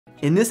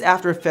In this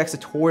After Effects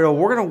tutorial,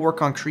 we're going to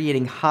work on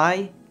creating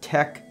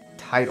high-tech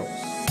titles.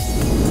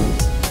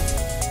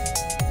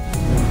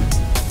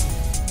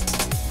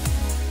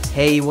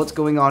 Hey, what's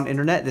going on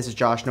internet? This is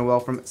Josh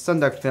Noel from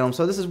SonduckFilm.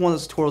 So this is one of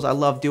those tutorials I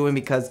love doing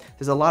because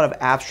there's a lot of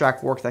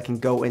abstract work that can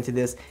go into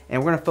this, and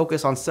we're going to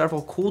focus on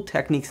several cool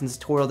techniques in this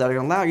tutorial that are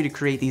going to allow you to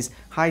create these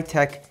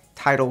high-tech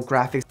title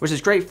graphics, which is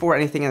great for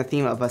anything in the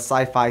theme of a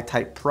sci-fi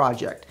type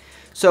project.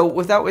 So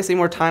without wasting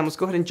more time, let's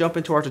go ahead and jump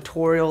into our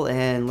tutorial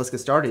and let's get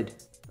started.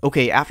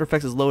 Okay, After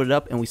Effects is loaded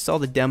up and we saw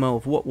the demo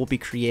of what we'll be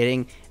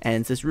creating, and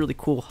it's this really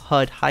cool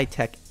HUD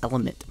high-tech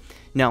element.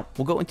 Now,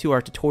 we'll go into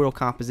our tutorial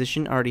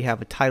composition. I already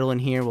have a title in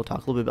here. We'll talk a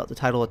little bit about the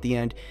title at the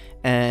end,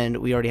 and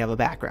we already have a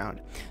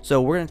background.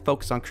 So we're going to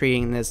focus on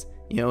creating this,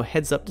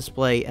 heads-up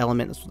display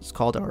element. That's what it's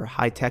called, our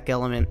high-tech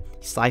element,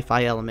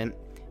 sci-fi element.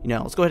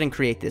 Let's go ahead and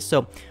create this.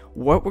 So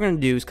what we're going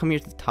to do is come here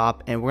to the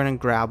top, and we're going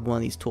to grab one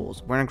of these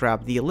tools. We're going to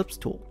grab the ellipse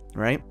tool.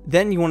 Right?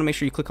 Then you want to make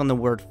sure you click on the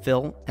word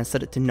fill and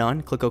set it to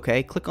none. Click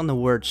OK. Click on the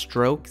word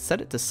stroke,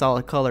 set it to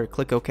solid color.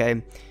 Click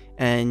OK,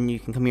 and you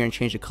can come here and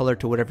change the color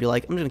to whatever you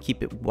like. I'm just going to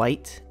keep it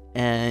white,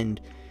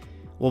 and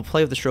we'll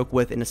play with the stroke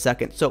width in a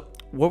second. So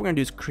what we're going to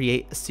do is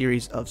create a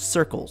series of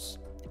circles,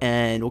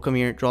 and we'll come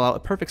here and draw out a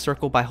perfect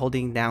circle by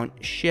holding down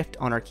Shift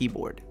on our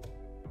keyboard.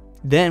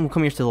 Then we'll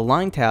come here to the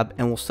line tab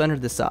and we'll center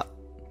this up.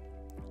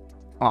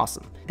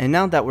 Awesome. And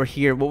now that we're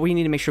here, what we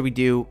need to make sure we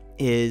do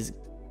is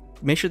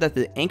make sure that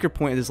the anchor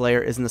point of this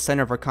layer is in the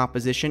center of our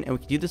composition, and we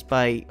can do this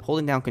by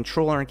holding down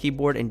Control on our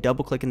keyboard and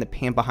double clicking the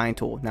pan behind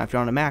tool. Now if you're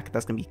on a Mac,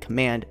 that's going to be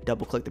Command,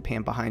 double click the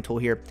pan behind tool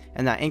here,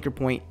 and that anchor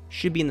point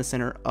should be in the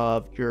center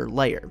of your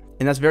layer.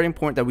 And that's very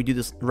important that we do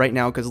this right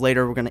now, because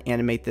later we're going to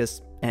animate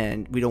this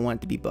and we don't want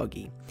it to be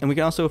buggy. And we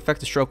can also affect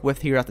the stroke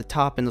width here at the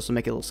top, and this will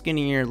make it a little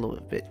skinnier, a little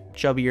bit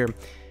chubbier,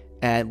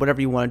 and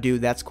whatever you want to do,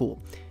 that's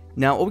cool.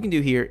 Now what we can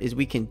do here is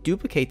we can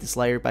duplicate this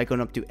layer by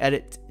going up to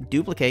Edit,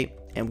 Duplicate,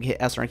 and we hit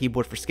S on our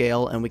keyboard for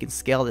scale, and we can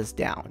scale this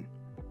down.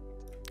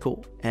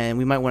 Cool. And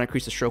we might want to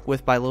increase the stroke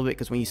width by a little bit,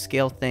 because when you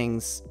scale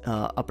things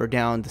up or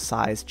down, the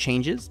size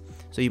changes.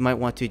 So you might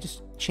want to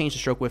just change the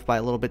stroke width by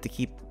a little bit to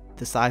keep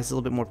the size a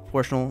little bit more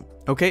proportional.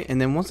 Okay,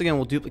 and then once again,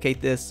 we'll duplicate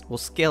this, we'll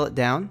scale it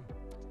down,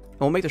 and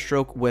we'll make the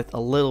stroke width a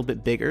little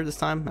bit bigger this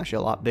time, actually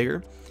a lot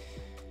bigger.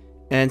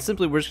 And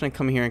simply we're just going to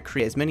come here and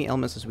create as many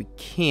elements as we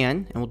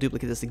can, and we'll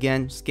duplicate this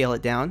again, scale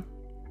it down,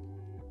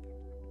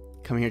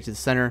 come here to the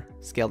center,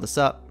 scale this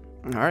up.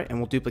 Alright, and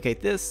we'll duplicate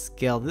this,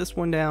 scale this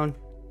one down,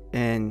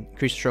 and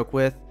increase the stroke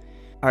width.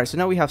 Alright, so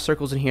now we have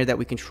circles in here that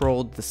we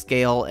controlled the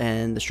scale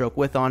and the stroke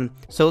width on.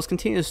 So let's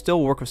continue to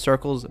still work with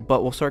circles,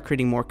 but we'll start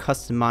creating more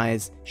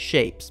customized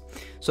shapes.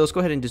 So let's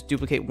go ahead and just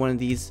duplicate one of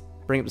these,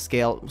 bring up the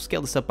scale. We'll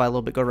scale this up by a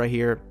little bit, go right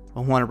here.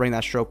 I want to bring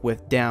that stroke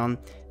width down.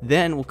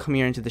 Then we'll come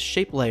here into the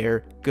shape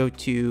layer, go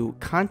to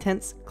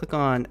Contents, click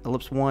on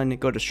Ellipse 1,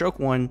 go to Stroke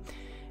 1,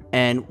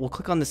 and we'll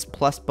click on this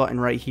plus button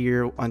right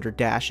here under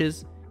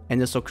dashes, and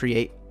this will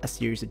create a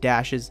series of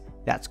dashes.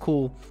 That's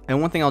cool. And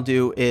one thing I'll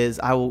do is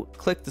I will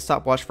click the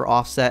stopwatch for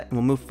offset, and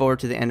we'll move forward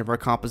to the end of our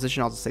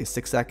composition. I'll just say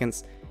 6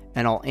 seconds,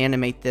 and I'll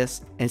animate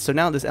this. And so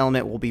now this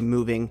element will be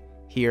moving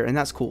here, and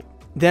that's cool.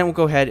 Then we'll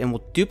go ahead and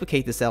we'll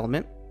duplicate this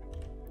element,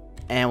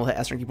 and we'll hit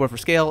S on keyboard for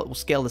scale. We'll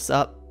scale this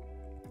up.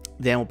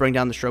 Then we'll bring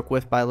down the stroke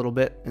width by a little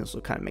bit, and this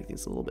will kind of make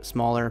things a little bit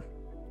smaller.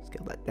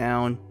 Scale that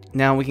down.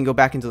 Now we can go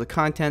back into the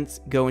contents,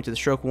 go into the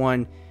stroke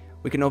 1.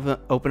 We can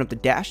open up the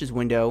dashes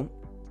window,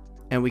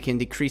 and we can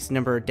decrease the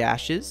number of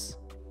dashes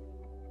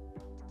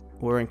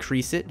or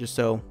increase it just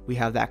so we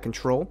have that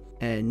control.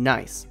 And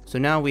nice. So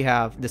now we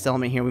have this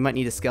element here. We might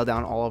need to scale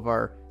down all of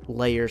our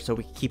layers so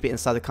we can keep it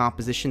inside the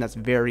composition. That's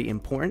very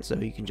important, so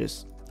you can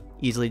just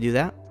easily do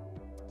that.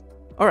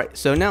 Alright,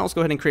 so now let's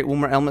go ahead and create one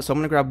more element. So I'm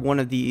going to grab one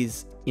of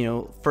these,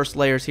 first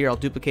layers here. I'll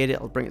duplicate it.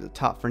 I'll bring it to the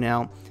top for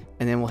now.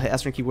 And then we'll hit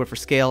S on keyboard for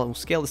scale, and we'll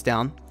scale this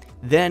down.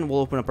 Then we'll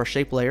open up our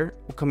shape layer.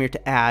 We'll come here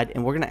to add,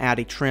 and we're going to add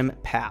a trim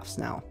paths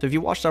now. So if you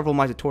watched several of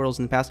my tutorials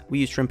in the past, we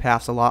use trim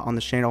paths a lot on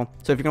this channel.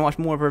 So if you're going to watch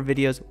more of our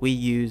videos, we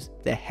use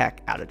the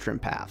heck out of trim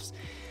paths.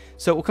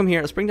 So we'll come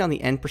here, let's bring down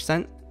the end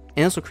percent,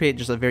 and this will create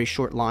just a very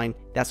short line.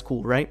 That's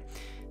cool, right?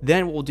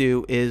 Then what we'll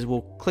do is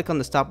we'll click on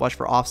the stopwatch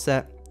for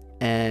offset,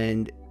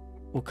 and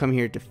we'll come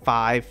here to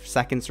 5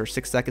 seconds or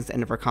 6 seconds, the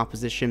end of our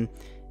composition,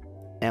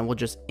 and we'll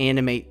just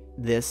animate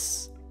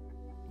this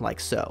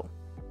like so.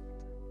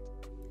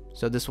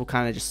 So this will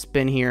kind of just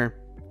spin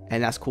here,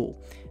 and that's cool.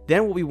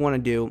 Then what we want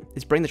to do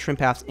is bring the trim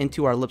paths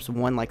into our ellipse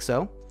 1 like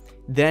so.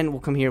 Then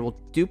we'll come here, we'll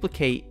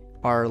duplicate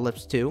our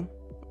ellipse 2.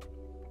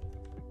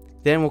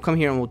 Then we'll come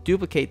here and we'll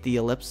duplicate the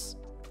ellipse.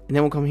 And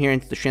then we'll come here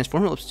into the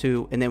transform ellipse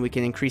 2, and then we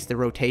can increase the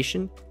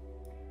rotation.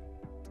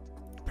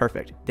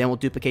 Perfect. Then we'll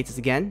duplicate this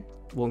again.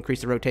 We'll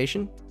increase the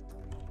rotation.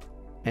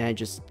 And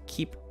just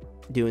keep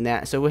doing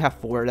that. So we'll have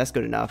 4, that's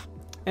good enough.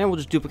 And we'll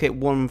just duplicate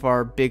one of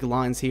our big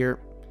lines here.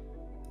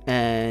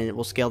 And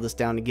we'll scale this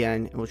down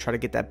again, and we'll try to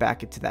get that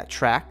back into that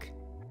track,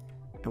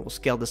 and we'll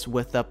scale this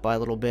width up by a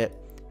little bit,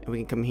 and we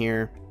can come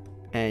here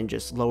and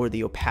just lower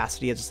the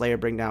opacity of this layer,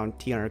 bring down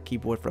T on our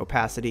keyboard for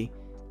opacity,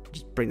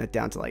 just bring that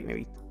down to like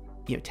maybe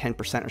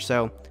 10% or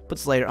so. Put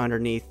this layer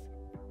underneath,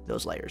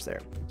 those layers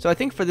there. So I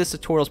think for this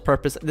tutorial's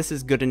purpose, this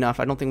is good enough.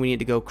 I don't think we need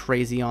to go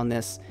crazy on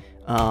this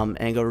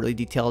and go really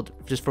detailed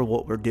just for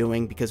what we're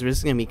doing, because we're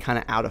just going to be kind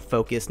of out of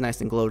focus,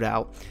 nice and glowed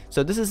out.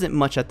 So this isn't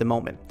much at the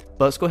moment,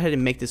 but let's go ahead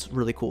and make this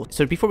really cool.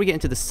 So before we get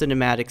into the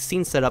cinematic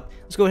scene setup,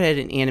 let's go ahead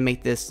and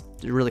animate this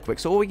really quick.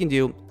 So what we can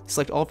do,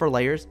 select all of our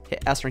layers,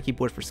 hit S on our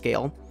keyboard for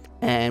scale,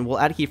 and we'll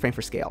add a keyframe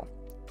for scale.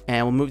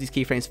 And we'll move these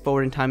keyframes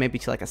forward in time, maybe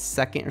to like a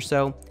second or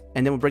so,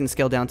 and then we'll bring the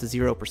scale down to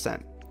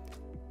 0%.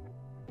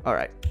 All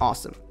right,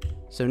 awesome.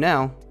 So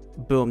now,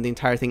 boom, the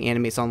entire thing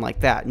animates on like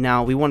that.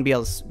 Now we want to be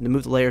able to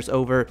move the layers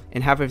over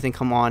and have everything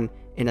come on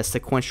in a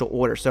sequential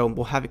order. So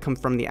we'll have it come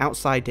from the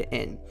outside to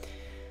in.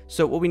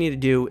 So what we need to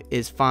do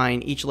is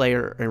find each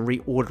layer and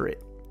reorder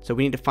it. So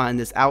we need to find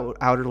this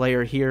outer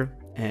layer here,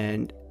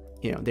 and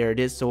there it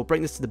is. So we'll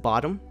bring this to the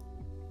bottom,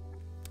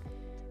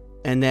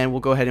 and then we'll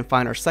go ahead and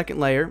find our second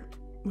layer,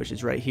 which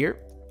is right here.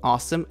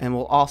 Awesome. And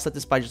we'll offset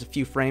this by just a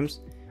few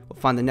frames. We'll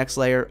find the next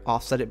layer,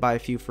 offset it by a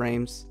few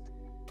frames.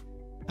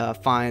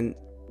 Find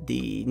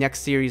the next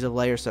series of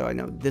layers. So I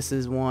know this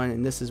is one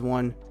and this is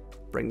one.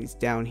 Bring these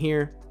down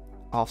here,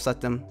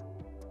 offset them,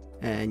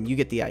 and you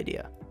get the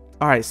idea.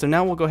 All right, so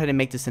now we'll go ahead and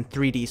make this in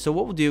 3D. So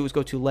what we'll do is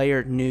go to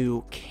Layer,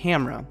 New,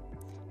 Camera,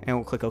 and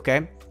we'll click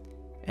OK,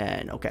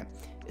 and OK.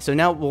 So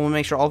now we'll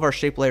make sure all of our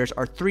shape layers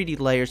are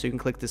 3D layers. So you can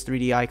click this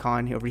 3D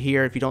icon over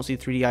here. If you don't see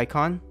the 3D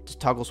icon, just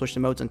toggle switch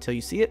the modes until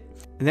you see it.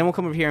 And then we'll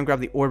come over here and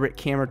grab the Orbit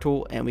Camera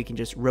tool, and we can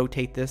just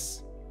rotate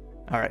this.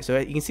 All right, so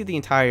you can see the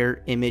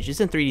entire image.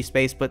 It's in 3D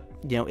space, but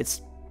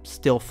it's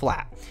still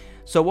flat.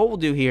 So what we'll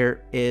do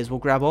here is we'll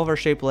grab all of our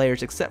shape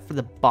layers except for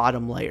the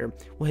bottom layer.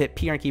 We'll hit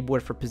P on our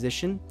keyboard for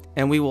position,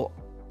 and we will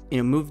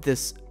move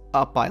this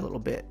up by a little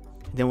bit.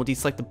 Then we'll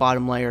deselect the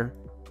bottom layer,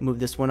 move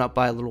this one up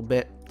by a little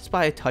bit, just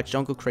by a touch.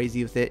 Don't go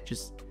crazy with it,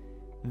 just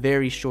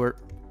very short.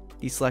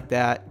 Deselect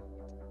that,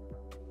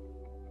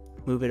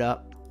 move it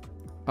up.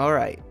 All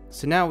right,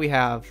 so now we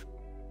have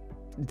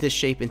this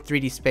shape in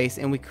 3D space,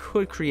 and we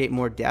could create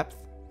more depth.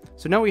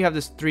 So now we have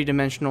this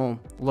three-dimensional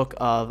look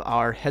of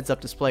our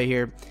heads-up display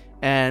here,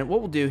 and what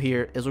we'll do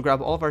here is we'll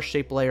grab all of our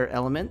shape layer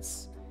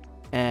elements,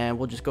 and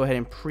we'll just go ahead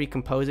and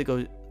pre-compose it.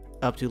 Go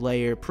up to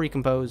Layer,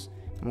 Pre-compose,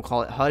 and we'll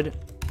call it HUD.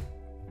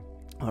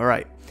 All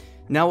right,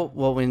 now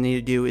what we need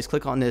to do is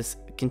click on this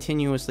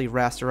continuously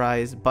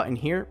rasterize button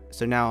here.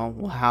 So now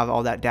we'll have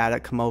all that data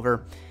come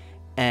over,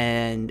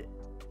 and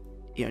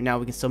now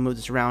we can still move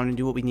this around and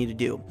do what we need to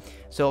do.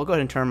 So I'll go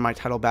ahead and turn my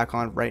title back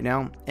on right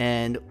now,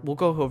 and we'll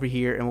go over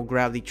here and we'll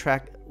grab the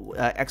track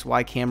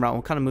XY camera, and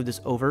we'll kind of move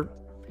this over.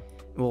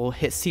 We'll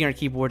hit C on our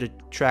keyboard to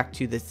track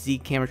to the Z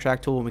camera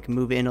track tool, and we can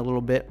move it in a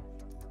little bit.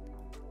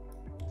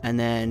 And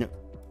then,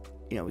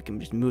 we can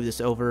just move this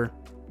over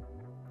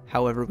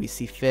however we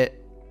see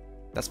fit.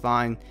 That's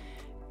fine.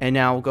 And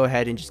now we'll go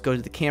ahead and just go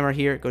to the camera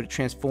here, go to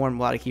transform,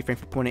 we'll add a keyframe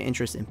for point of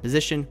interest and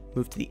position,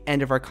 move to the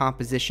end of our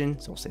composition.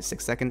 So we'll say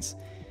 6 seconds.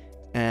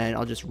 And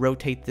I'll just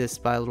rotate this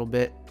by a little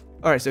bit.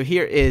 All right, so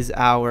here is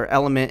our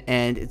element,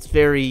 and it's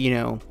very,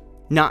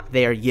 not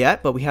there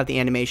yet, but we have the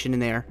animation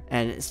in there,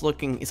 and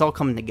it's all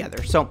coming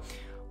together. So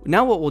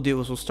now what we'll do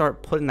is we'll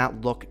start putting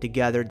that look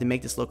together to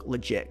make this look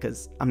legit,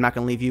 because I'm not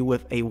going to leave you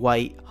with a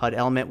white HUD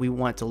element. We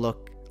want it to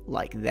look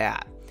like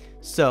that.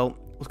 So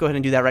let's go ahead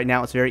and do that right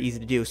now. It's very easy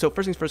to do. So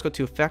first things first, go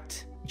to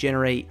Effect,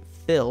 Generate,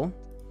 Fill,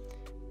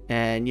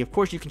 and of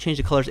course you can change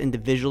the colors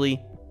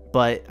individually.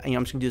 But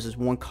I'm just gonna do this as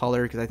one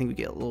color because I think we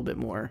get a little bit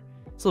more.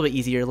 It's a little bit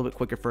easier, a little bit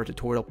quicker for a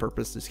tutorial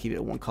purpose. Just keep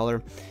it one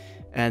color,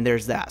 and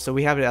there's that. So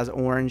we have it as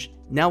orange.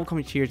 Now we'll come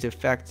here to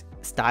Effect,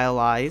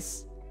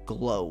 Stylize,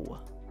 Glow.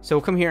 So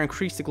we'll come here and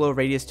increase the glow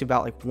radius to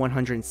about like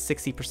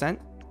 160%.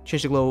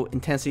 Change the glow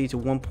intensity to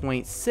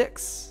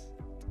 1.6,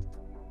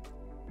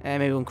 and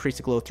maybe we'll increase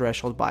the glow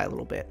threshold by a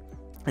little bit.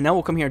 And now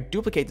we'll come here and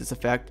duplicate this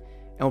effect,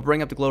 and we'll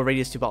bring up the glow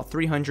radius to about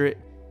 300.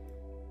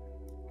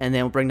 And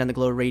then we'll bring down the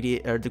glow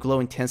radius, or the glow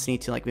intensity,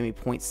 to like maybe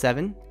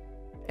 0.7,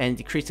 and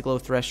decrease the glow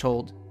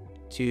threshold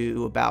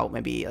to about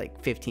maybe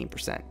like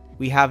 15%.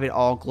 We have it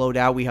all glowed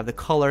out. We have the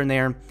color in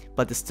there,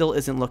 but this still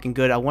isn't looking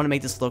good. I want to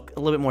make this look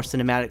a little bit more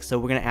cinematic, so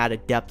we're going to add a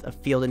depth of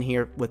field in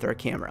here with our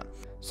camera.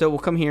 So we'll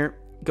come here,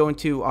 go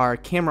into our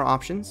camera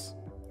options,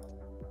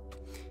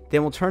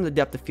 then we'll turn the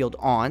depth of field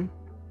on,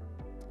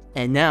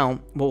 and now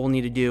what we'll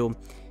need to do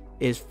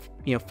is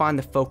find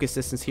the focus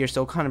distance here.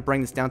 So we'll kind of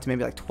bring this down to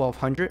maybe like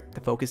 1200,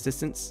 the focus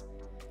distance.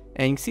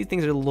 And you can see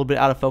things are a little bit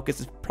out of focus.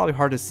 It's probably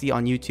hard to see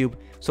on YouTube.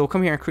 So we'll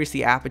come here and increase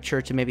the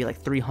aperture to maybe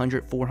like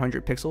 300,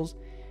 400 pixels.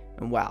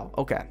 And wow,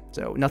 okay.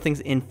 So nothing's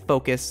in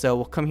focus. So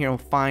we'll come here and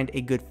we'll find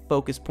a good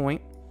focus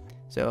point.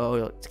 So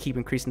let's keep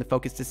increasing the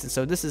focus distance.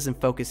 So this is in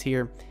focus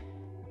here.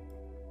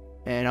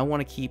 And I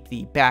want to keep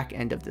the back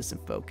end of this in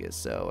focus.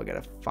 So I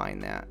got to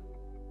find that.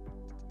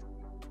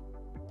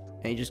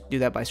 And you just do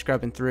that by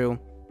scrubbing through.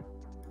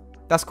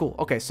 That's cool.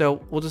 Okay,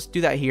 so we'll just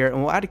do that here,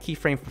 and we'll add a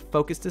keyframe for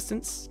focus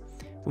distance.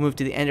 We'll move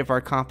to the end of our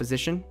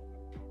composition,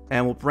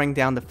 and we'll bring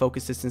down the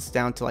focus distance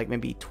down to like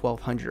maybe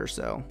 1200 or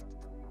so.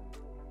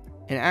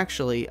 And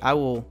actually, I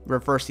will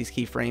reverse these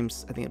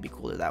keyframes. I think it'd be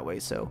cooler that way.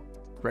 So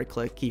right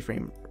click,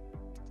 keyframe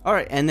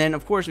Alright, and then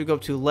of course we go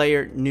up to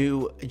layer,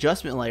 new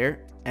adjustment layer,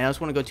 and I just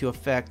want to go to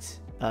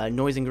effect,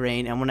 noise and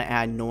grain, and I want to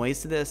add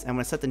noise to this. I'm going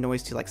to set the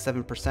noise to like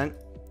 7%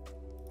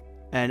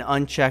 and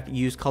uncheck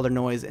use color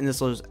noise, and this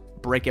will just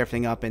break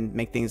everything up and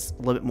make things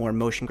a little bit more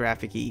motion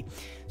graphic-y.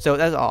 So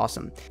that's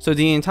awesome. So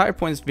the entire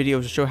point of this video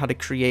is to show how to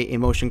create a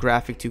motion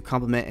graphic to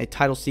complement a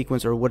title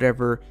sequence or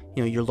whatever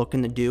you're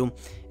looking to do.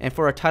 And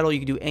for a title, you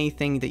can do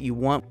anything that you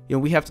want.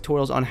 We have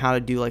tutorials on how to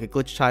do like a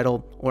glitch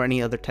title or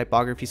any other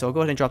typography. So I'll go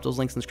ahead and drop those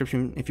links in the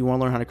description if you want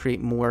to learn how to create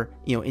more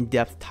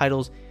in-depth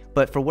titles.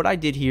 But for what I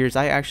did here is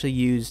I actually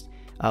used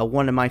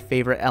one of my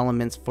favorite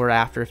elements for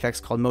After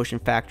Effects called Motion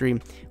Factory,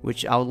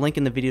 which I'll link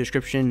in the video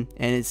description,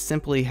 and it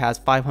simply has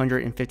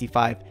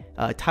 555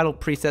 title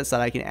presets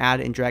that I can add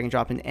and drag and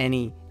drop in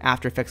any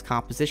After Effects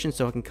composition.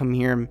 So I can come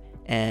here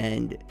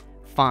and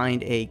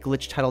find a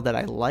glitch title that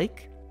I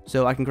like.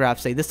 So I can grab,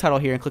 say, this title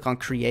here and click on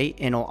create,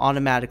 and it'll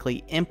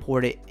automatically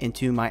import it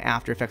into my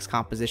After Effects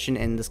composition,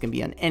 and this can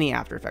be on any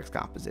After Effects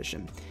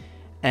composition.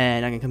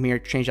 And I can come here,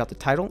 change out the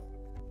title,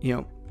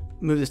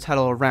 move this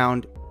title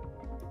around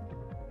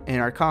in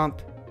our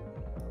comp,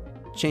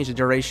 change the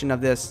duration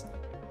of this,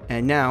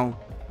 and now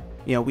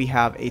we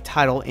have a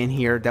title in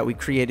here that we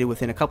created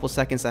within a couple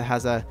seconds that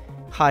has a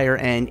higher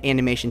end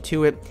animation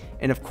to it.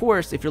 And of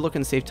course, if you're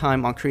looking to save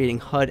time on creating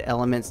HUD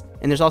elements,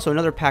 and there's also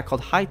another pack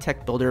called High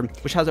Tech Builder,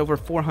 which has over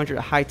 400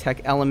 high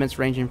tech elements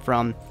ranging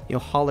from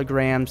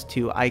holograms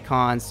to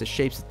icons to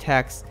shapes of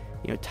text,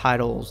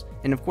 titles,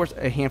 and of course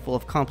a handful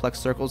of complex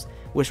circles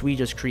which we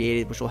just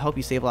created, which will help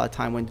you save a lot of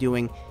time when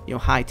doing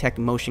high-tech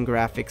motion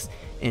graphics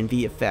and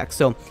VFX.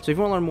 So if you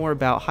want to learn more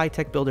about High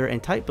Tech Builder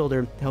and Type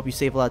Builder to help you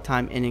save a lot of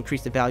time and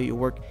increase the value of your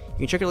work, you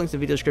can check our links in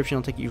the video description.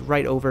 I'll take you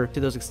right over to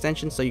those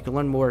extensions so you can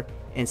learn more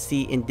and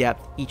see in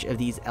depth each of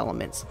these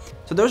elements.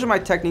 So those are my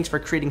techniques for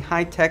creating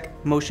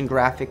high-tech motion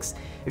graphics.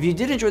 If you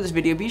did enjoy this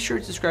video, be sure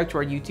to subscribe to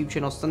our YouTube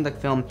channel,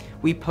 SonduckFilm.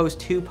 We post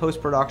 2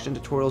 post-production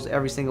tutorials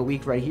every single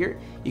week right here.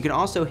 You can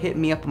also hit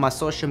me up on my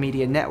social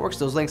media networks.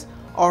 Those links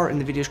are in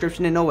the video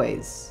description, and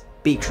always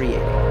be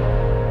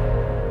creative.